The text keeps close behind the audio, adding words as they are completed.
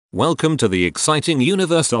Welcome to the exciting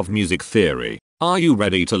universe of music theory. Are you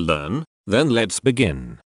ready to learn? Then let's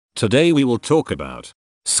begin. Today we will talk about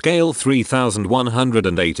Scale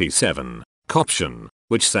 3187, Koptian,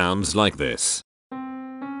 which sounds like this.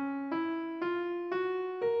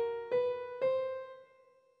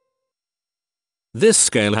 This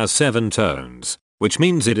scale has 7 tones, which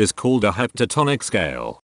means it is called a heptatonic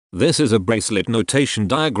scale. This is a bracelet notation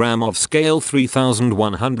diagram of scale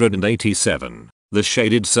 3187. The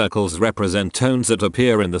shaded circles represent tones that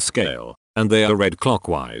appear in the scale, and they are read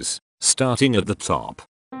clockwise, starting at the top.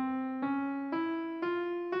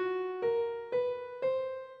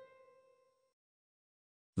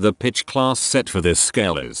 The pitch class set for this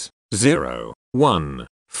scale is 0, 1,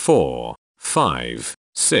 4, 5,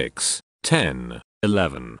 6, 10,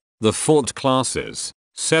 11. The fourth class is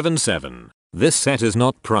 7, 7. This set is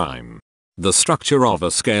not prime. The structure of a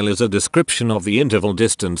scale is a description of the interval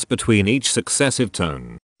distance between each successive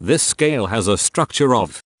tone. This scale has a structure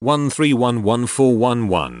of 1 3 1 1 4 1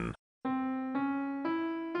 1.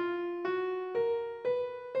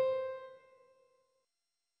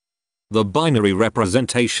 The binary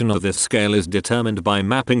representation of this scale is determined by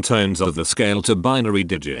mapping tones of the scale to binary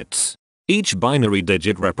digits. Each binary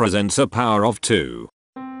digit represents a power of 2.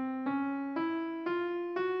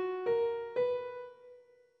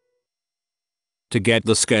 To get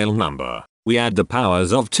the scale number, we add the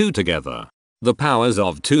powers of 2 together. The powers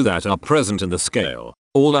of 2 that are present in the scale,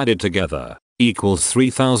 all added together, equals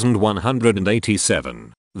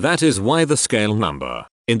 3187. That is why the scale number,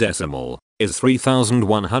 in decimal, is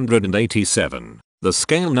 3187. The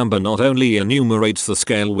scale number not only enumerates the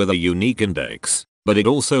scale with a unique index, but it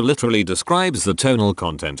also literally describes the tonal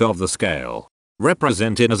content of the scale.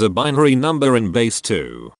 Represented as a binary number in base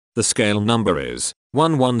 2, the scale number is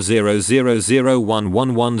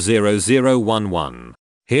 110011110011.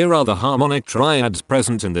 Here are the harmonic triads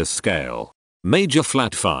present in this scale. Major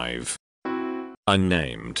flat 5.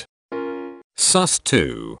 Unnamed.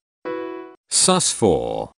 sus2.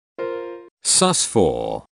 sus4.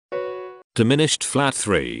 sus4. Diminished flat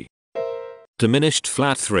 3. Diminished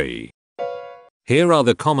flat 3. Here are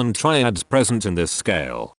the common triads present in this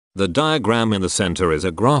scale. The diagram in the center is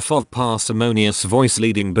a graph of parsimonious voice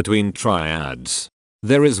leading between triads.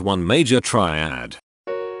 There is one major triad.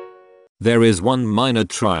 There is one minor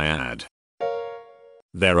triad.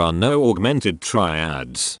 There are no augmented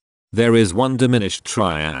triads. There is one diminished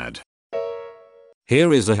triad.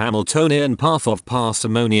 Here is a Hamiltonian path of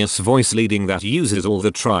parsimonious voice leading that uses all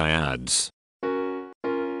the triads.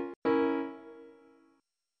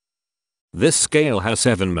 This scale has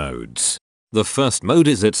 7 modes. The first mode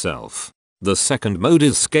is itself. The second mode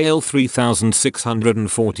is scale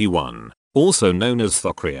 3641, also known as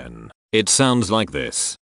Koptian. It sounds like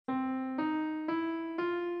this.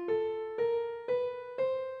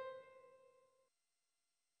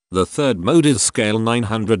 The third mode is scale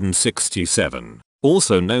 967,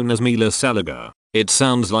 also known as Mila-Saliga. It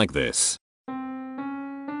sounds like this.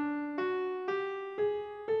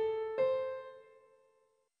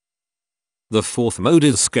 The fourth mode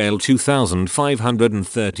is scale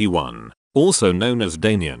 2531, also known as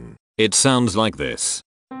Danian. It sounds like this.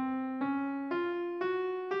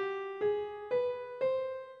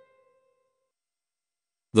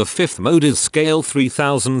 The fifth mode is scale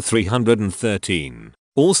 3313,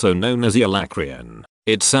 also known as Ealacrian.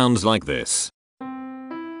 It sounds like this.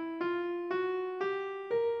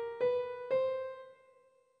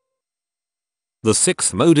 The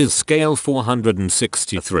sixth mode is scale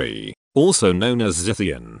 463, also known as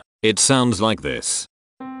Zithian. It sounds like this.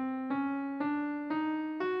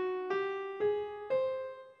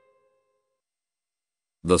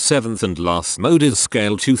 The seventh and last mode is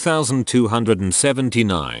scale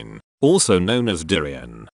 2279, also known as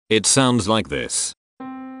Dirian. It sounds like this.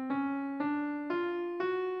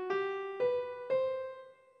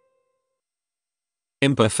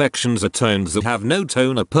 Imperfections are tones that have no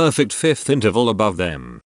tone, a perfect fifth interval above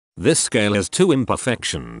them. This scale has 2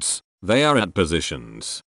 imperfections. They are at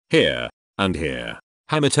positions here and here.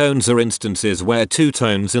 Hemitones are instances where 2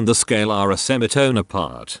 tones in the scale are a semitone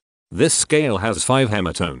apart. This scale has 5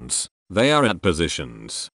 hemitones. They are at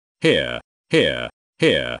positions here, here,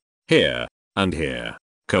 here, here, and here.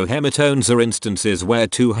 Cohemitones are instances where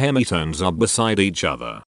 2 hemitones are beside each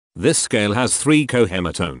other. This scale has 3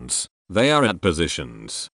 cohemitones. They are at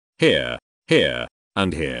positions here, here,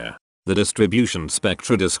 and here. The distribution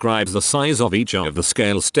spectra describes the size of each of the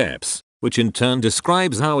scale steps, which in turn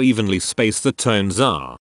describes how evenly spaced the tones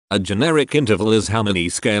are. A generic interval is how many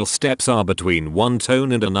scale steps are between one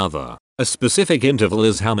tone and another. A specific interval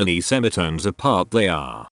is how many semitones apart they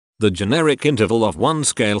are. The generic interval of one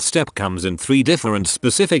scale step comes in 3 different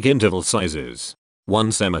specific interval sizes.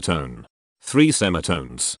 1 semitone, 3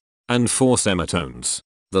 semitones, and 4 semitones.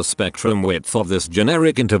 The spectrum width of this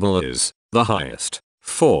generic interval is the highest,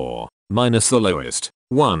 4, minus the lowest,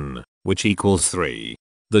 1, which equals 3.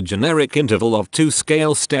 The generic interval of 2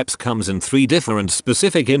 scale steps comes in 3 different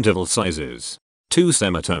specific interval sizes. 2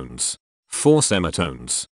 semitones, 4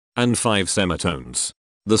 semitones, and 5 semitones.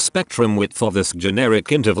 The spectrum width of this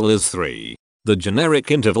generic interval is 3. The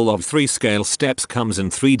generic interval of 3 scale steps comes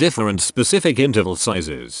in 3 different specific interval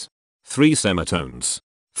sizes. 3 semitones,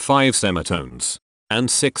 5 semitones,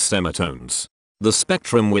 and 6 semitones. The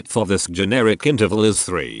spectrum width of this generic interval is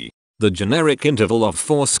 3. The generic interval of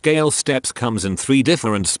 4 scale steps comes in 3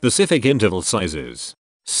 different specific interval sizes.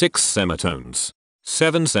 6 semitones,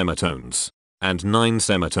 7 semitones, and 9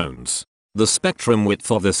 semitones. The spectrum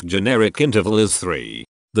width of this generic interval is 3.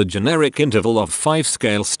 The generic interval of 5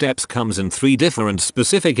 scale steps comes in 3 different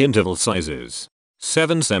specific interval sizes.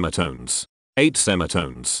 7 semitones, 8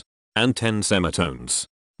 semitones, and 10 semitones.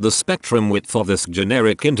 The spectrum width of this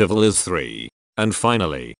generic interval is 3. And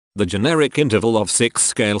finally, the generic interval of 6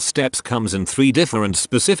 scale steps comes in 3 different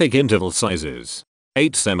specific interval sizes.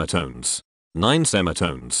 8 semitones, 9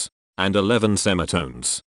 semitones, and 11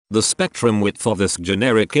 semitones. The spectrum width of this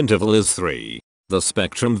generic interval is 3. The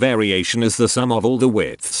spectrum variation is the sum of all the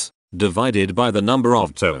widths, divided by the number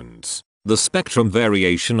of tones. The spectrum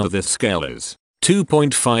variation of this scale is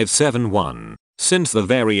 2.571. Since the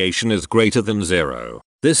variation is greater than 0,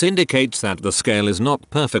 this indicates that the scale is not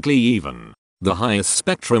perfectly even. The highest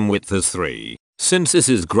spectrum width is 3. Since this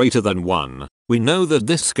is greater than 1, we know that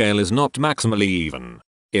this scale is not maximally even.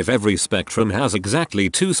 If every spectrum has exactly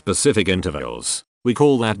 2 specific intervals, we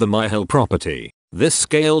call that the Myhill property. This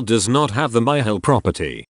scale does not have the Myhill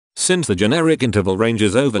property. Since the generic interval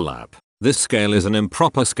ranges overlap, this scale is an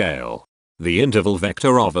improper scale. The interval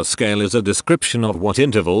vector of a scale is a description of what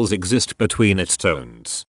intervals exist between its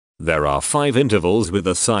tones. There are 5 intervals with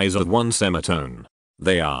the size of 1 semitone.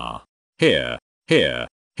 They are here, here,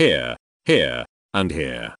 here, here, and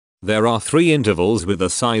here. There are 3 intervals with the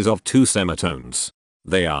size of 2 semitones.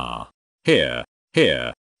 They are here,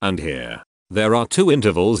 here, and here. There are 2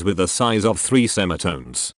 intervals with the size of 3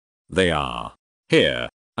 semitones. They are here,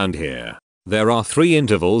 and here. There are 3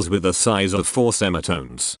 intervals with the size of 4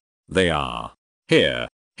 semitones. They are here,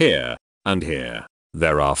 here, and here.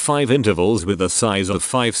 There are 5 intervals with the size of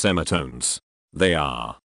 5 semitones. They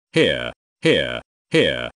are here, here,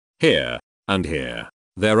 here, here, and here.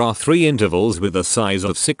 There are 3 intervals with the size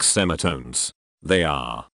of 6 semitones. They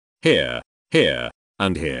are here, here,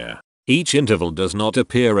 and here. Each interval does not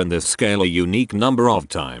appear in this scale a unique number of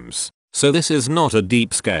times, so this is not a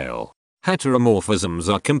deep scale.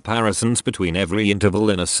 Heteromorphisms are comparisons between every interval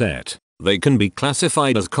in a set. They can be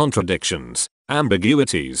classified as contradictions,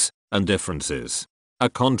 ambiguities, and differences. A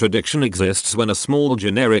contradiction exists when a small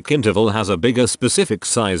generic interval has a bigger specific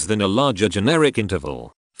size than a larger generic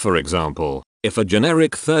interval. For example, if a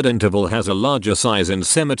generic third interval has a larger size in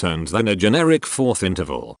semitones than a generic fourth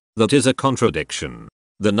interval, that is a contradiction.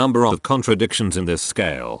 The number of contradictions in this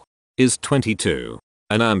scale is 22.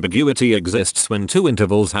 An ambiguity exists when 2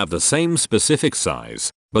 intervals have the same specific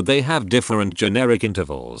size, but they have different generic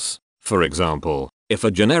intervals. For example, if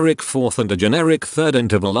a generic fourth and a generic third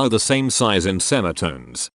interval are the same size in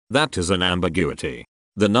semitones, that is an ambiguity.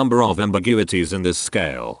 The number of ambiguities in this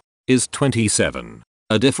scale is 27.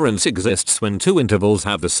 A difference exists when 2 intervals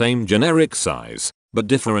have the same generic size, but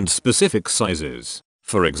different specific sizes.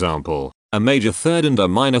 For example, a major third and a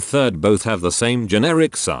minor third both have the same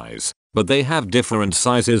generic size, but they have different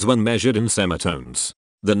sizes when measured in semitones.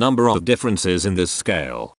 The number of differences in this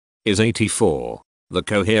scale is 84. The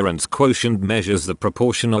coherence quotient measures the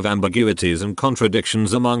proportion of ambiguities and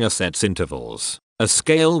contradictions among a set's intervals. A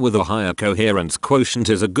scale with a higher coherence quotient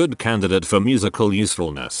is a good candidate for musical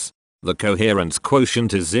usefulness. The coherence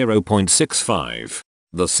quotient is 0.65.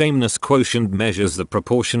 The sameness quotient measures the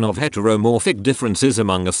proportion of heteromorphic differences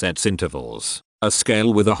among a set's intervals. A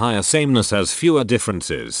scale with a higher sameness has fewer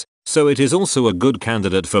differences, so it is also a good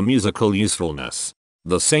candidate for musical usefulness.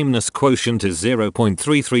 The sameness quotient is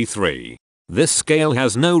 0.333. This scale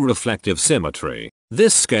has no reflective symmetry.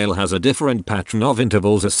 This scale has a different pattern of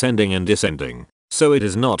intervals ascending and descending, so it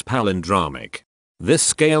is not palindromic. This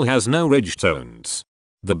scale has no ridge tones.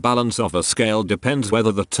 The balance of a scale depends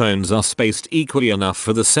whether the tones are spaced equally enough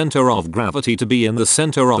for the center of gravity to be in the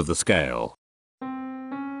center of the scale.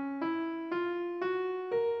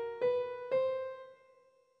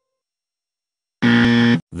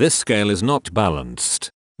 This scale is not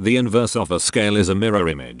balanced. The inverse of a scale is a mirror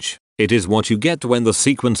image. It is what you get when the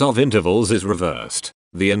sequence of intervals is reversed.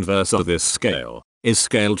 The inverse of this scale is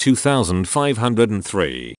scale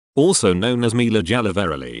 2503, also known as Mila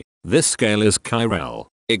Jalaverily. This scale is chiral.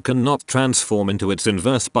 It cannot transform into its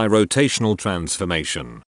inverse by rotational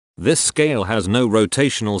transformation. This scale has no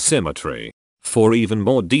rotational symmetry. For even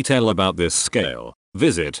more detail about this scale,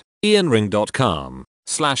 visit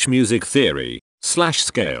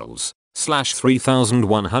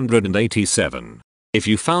ianring.com/musictheory/scales/3187. If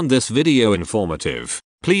you found this video informative,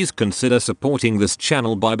 please consider supporting this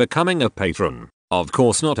channel by becoming a patron. Of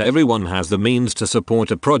course, not everyone has the means to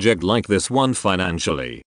support a project like this one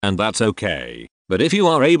financially, and that's okay. But if you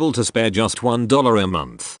are able to spare just $1 a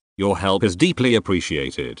month, your help is deeply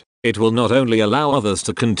appreciated. It will not only allow others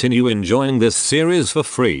to continue enjoying this series for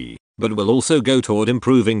free, but will also go toward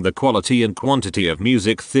improving the quality and quantity of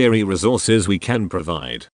music theory resources we can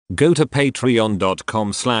provide. Go to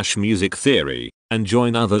patreon.com/musictheory and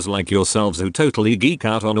join others like yourselves who totally geek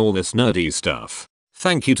out on all this nerdy stuff.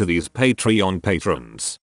 Thank you to these Patreon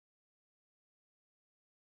patrons.